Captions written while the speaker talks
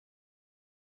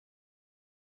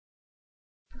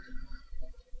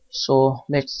So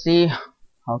let's see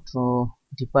how to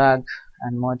debug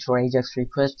and monitor Ajax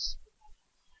requests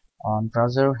on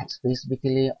browser,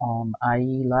 specifically on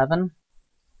IE 11.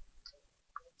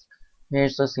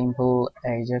 Here's a simple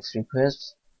Ajax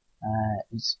request.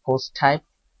 Its post type.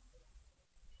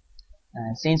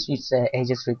 Since it's a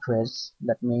Ajax request,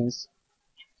 that means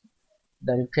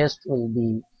the request will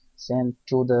be sent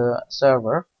to the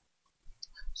server.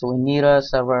 So we need a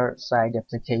server-side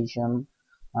application.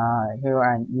 Here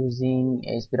I'm using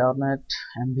ASP.NET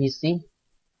MVC.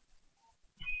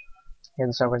 Here's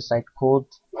the server-side code.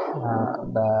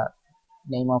 The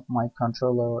name of my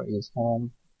controller is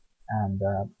home, and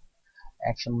the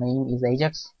action name is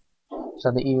Ajax.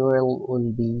 So the URL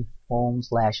will be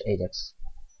home/Ajax.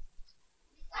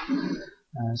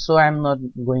 So I'm not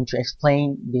going to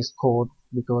explain this code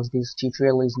because this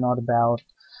tutorial is not about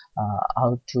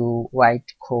how to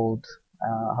write code,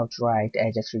 how to write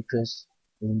Ajax requests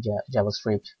in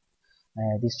JavaScript.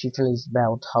 This tutorial is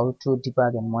about how to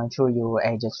debug and monitor your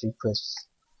Ajax requests.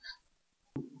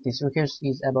 This request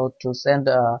is about to send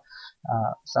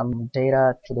some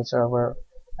data to the server,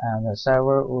 and the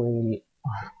server will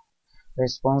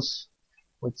respond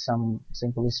with some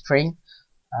simple string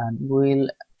and will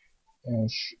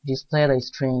display the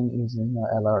string using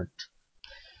an alert.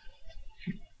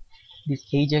 This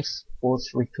Ajax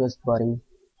post request body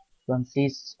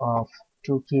consists of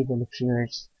two key value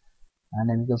pairs, and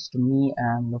name equals to me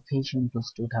and location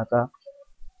equals to Dhaka.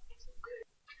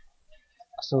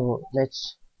 So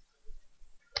let's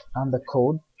run the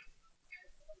code.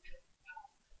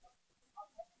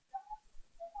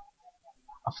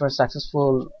 After a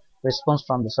successful response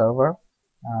from the server,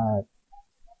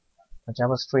 the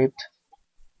JavaScript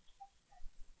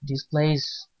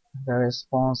displays the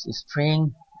response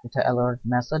string with an alert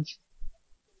message.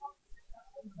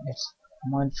 Let's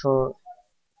monitor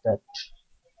that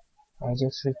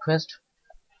Ajax request.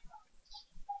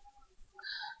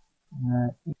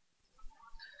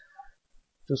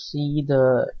 To see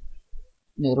the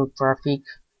network traffic,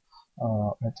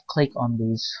 let's click on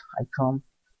this icon.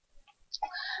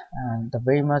 And the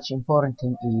very much important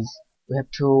thing is we have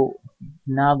to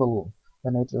enable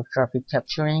the network traffic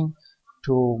capturing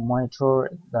to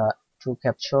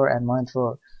capture and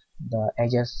monitor the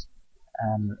Ajax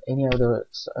and any other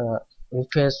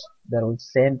requests that will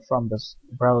send from the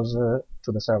browser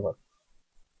to the server.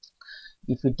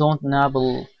 If you don't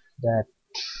enable that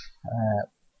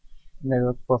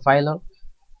network profiler,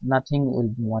 nothing will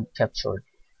be captured.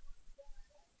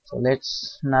 So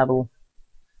let's enable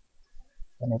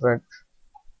the network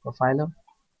profiler.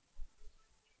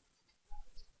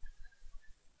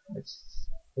 Let's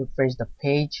refresh the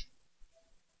page.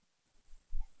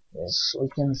 Yes, we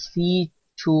can see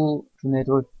two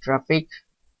network traffic.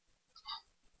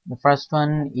 The first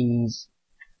one is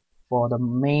for the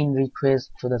main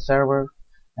request to the server,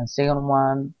 and second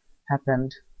one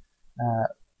happened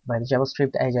by the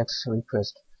JavaScript Ajax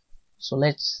request. So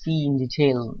let's see in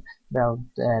detail about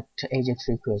that Ajax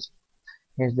request.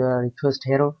 Here's the request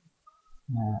header.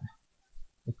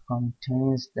 It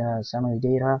contains the summary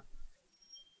data.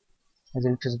 As a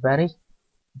request body,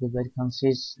 the body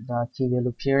consists the key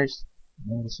value pairs,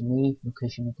 name is me,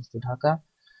 location equals to Dhaka.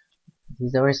 This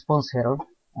is the response header.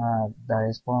 The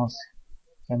response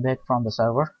came back from the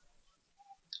server.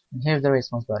 And here's the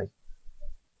response body.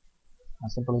 A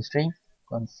simple string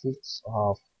consists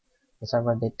of the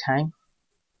server date time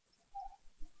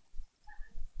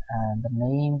and the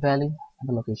name value and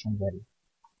the location value.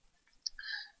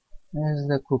 Here's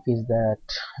the cookies that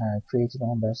created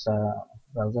on this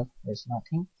browser. There's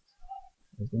nothing.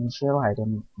 It's initial. I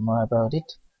don't know about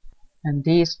it. And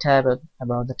this tab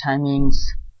about the timings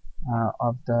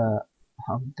of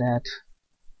that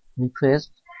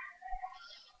request.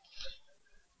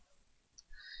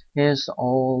 Here's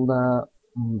all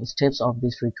the steps of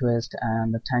this request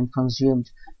and the time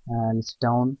consumed listed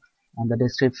down, and the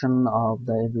description of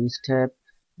the every step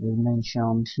is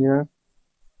mentioned here.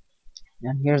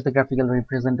 And here's the graphical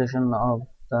representation of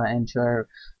the entire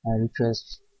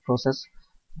request process.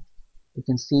 You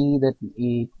can see that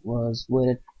it was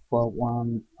waited for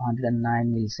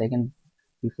 109 milliseconds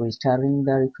before starting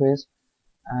the request,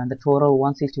 and the total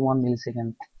 161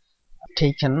 milliseconds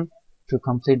taken to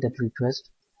complete that request.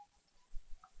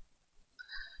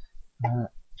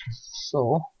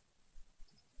 So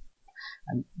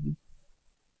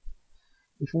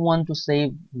if you want to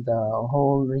save the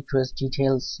whole request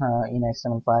details in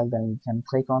XML file, then you can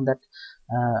click on that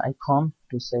icon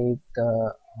to save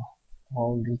the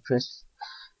whole request.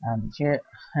 And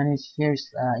here's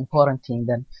important thing,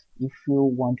 that if you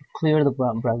want to clear the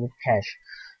browser cache,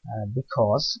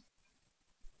 because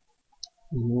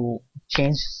you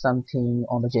change something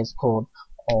on the JS code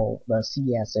or the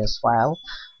CSS file,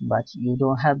 but you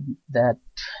don't have that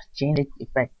change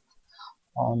effect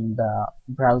on the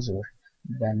browser,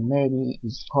 then maybe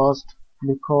it's caused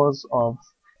because of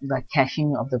the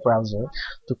caching of the browser.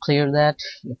 To clear that,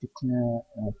 you have to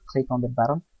click on the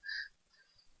button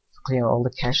to clear all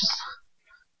the caches.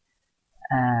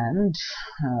 And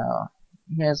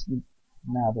here's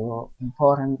another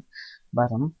important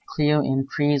button: clear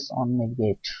entries on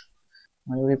navigate.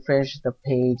 When you refresh the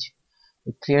page,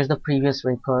 it clears the previous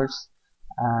records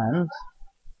and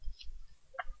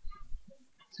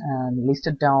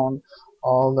listed down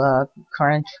all the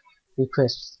current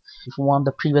requests. If you want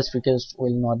the previous request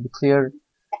will not be cleared,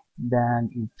 then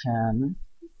you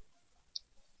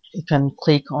can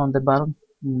click on the button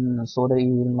so that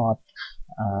you will not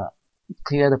uh,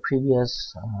 clear the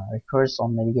previous records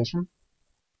on navigation.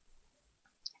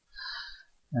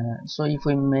 So if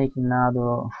we make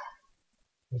another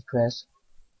request,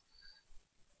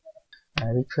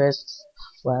 requests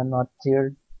were not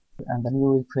cleared, and the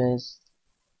new request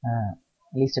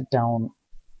listed down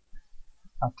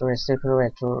after a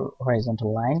separate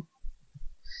horizontal line.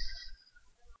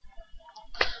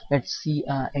 Let's see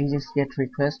Ajax get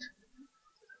request.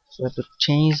 So we have to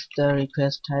change the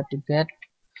request type to get,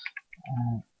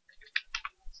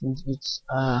 since it's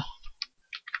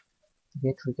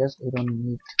get request, we don't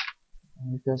need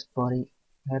request body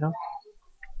header.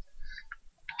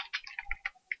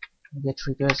 Get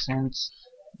request sends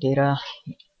data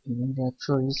in the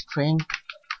actual string,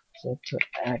 so to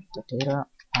add the data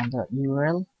on the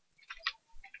URL,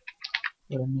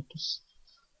 we don't need to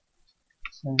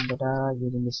send the data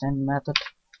using the send method.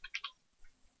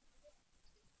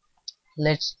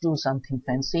 Let's do something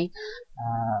fancy.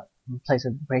 Place a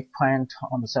breakpoint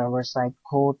on the server side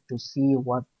code to see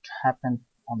what happened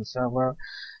on the server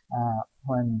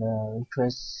when the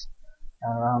requests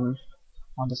run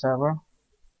on the server.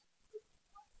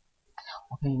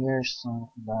 Okay, here's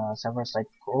the server side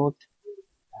code,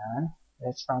 and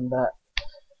let's run the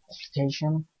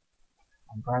application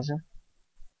on browser.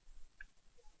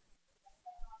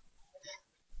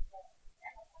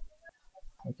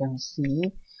 You can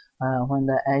see when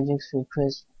the Ajax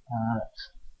request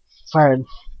fired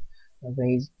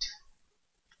raised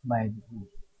by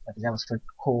the JavaScript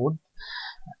code,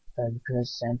 the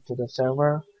request sent to the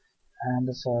server, and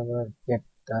the server get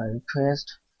the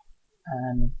request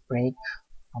and break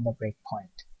on the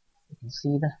breakpoint. You can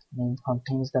see the name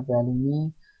contains the value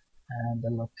me, and the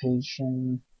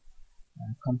location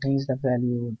contains the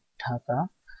value Dhaka.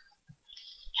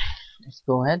 Let's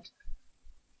go ahead,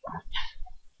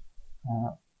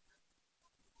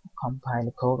 compile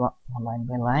the code line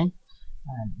by line,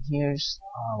 and here's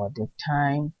our date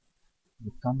time.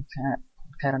 We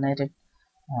concatenated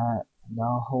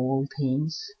the whole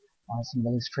things on a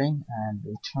single string and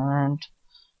returned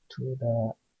to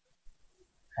the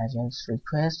Ajax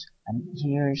request, and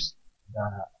here's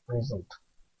the result.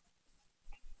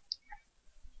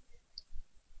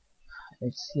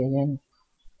 Let's see again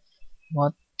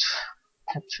what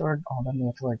captured on the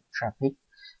network traffic.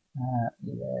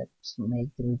 Let's make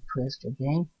the request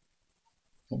again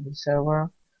in the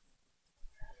server.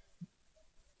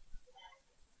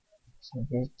 So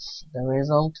that's the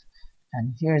result,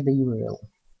 and here's the URL.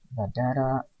 The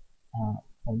data,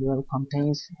 the URL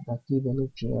contains the key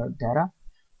value pair data.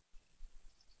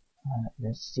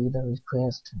 Let's see the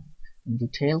request in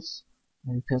details.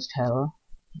 The request header,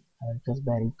 request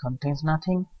body contains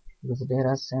nothing because the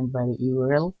data sent by the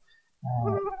URL.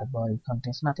 The body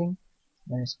contains nothing.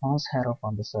 The response header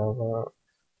from the server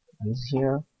is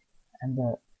here, and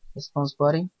the response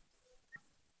body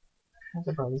has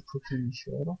a body cookie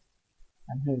shadow,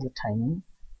 and here's the timing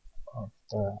of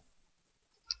the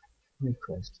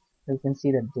request. So you can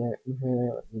see that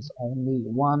there is only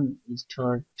one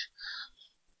start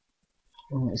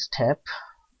step.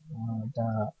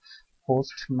 The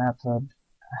post method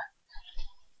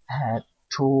had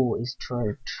two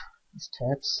start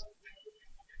steps.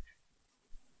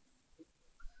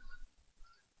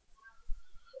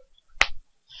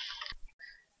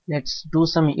 Let's do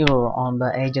some error on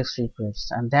the Ajax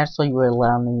requests, and that's why we're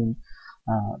learning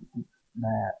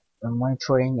the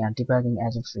monitoring and debugging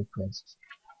Ajax requests.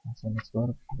 So let's go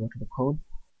to the code.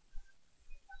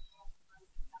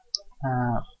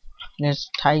 Let's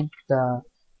type the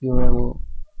URL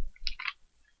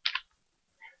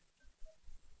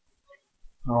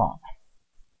wrong.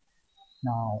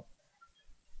 Now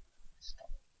stop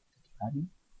debugging.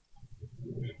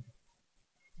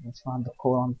 Let's run the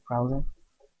code on the browser.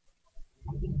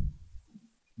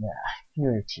 Yeah,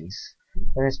 here it is.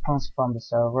 The response from the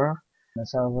server. The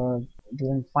server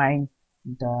didn't find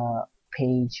the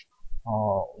page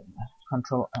or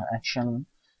control action.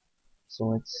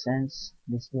 So it sends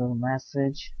this error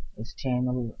message,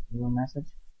 HTML error message.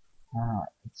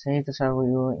 It says the server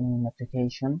error in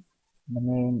application. The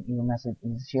main error message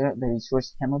is here. The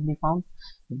resource cannot be found.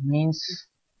 It means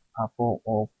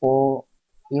 404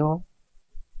 error.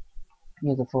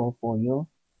 Here's the 404 error.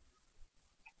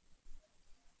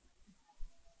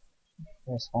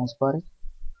 The response body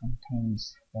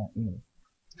contains the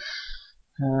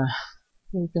error.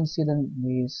 You can see that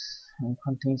this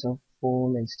contains a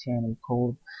full HTML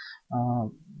code,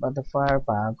 but the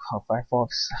Firebug or Firefox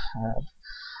have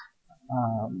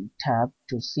tab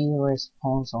to see the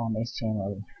response on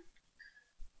HTML.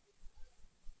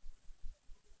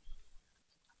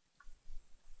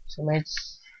 So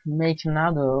let's make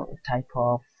another type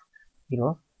of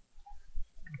error.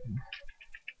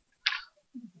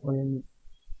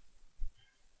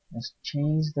 Let's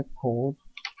change the code.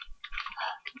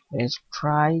 Let's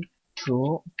try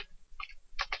to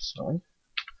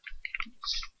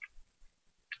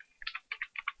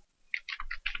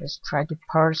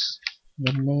parse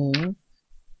the name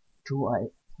to an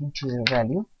integer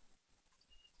value.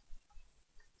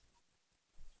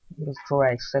 Let's throw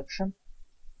an exception.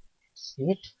 See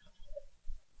it.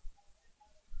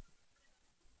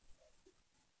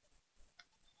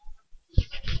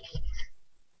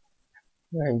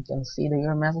 Here you can see the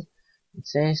error message. It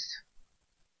says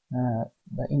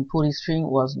the input string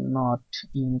was not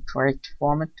in correct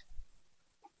format.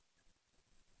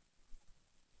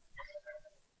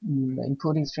 The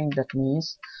input string, that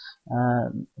means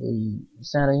we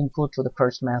send an input to the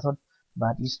parse method,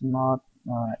 but it's not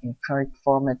in correct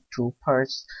format to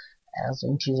parse as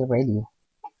integer value.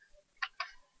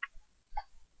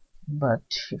 But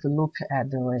if you look at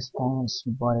the response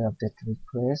body of that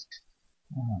request,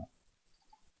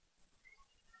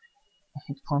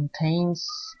 it contains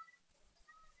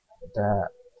the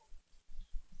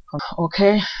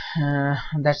okay.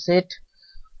 That's it.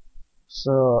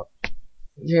 So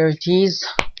here it is.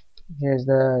 Here's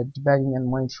the debugging and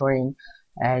monitoring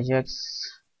Ajax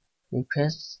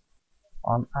requests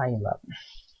on i11.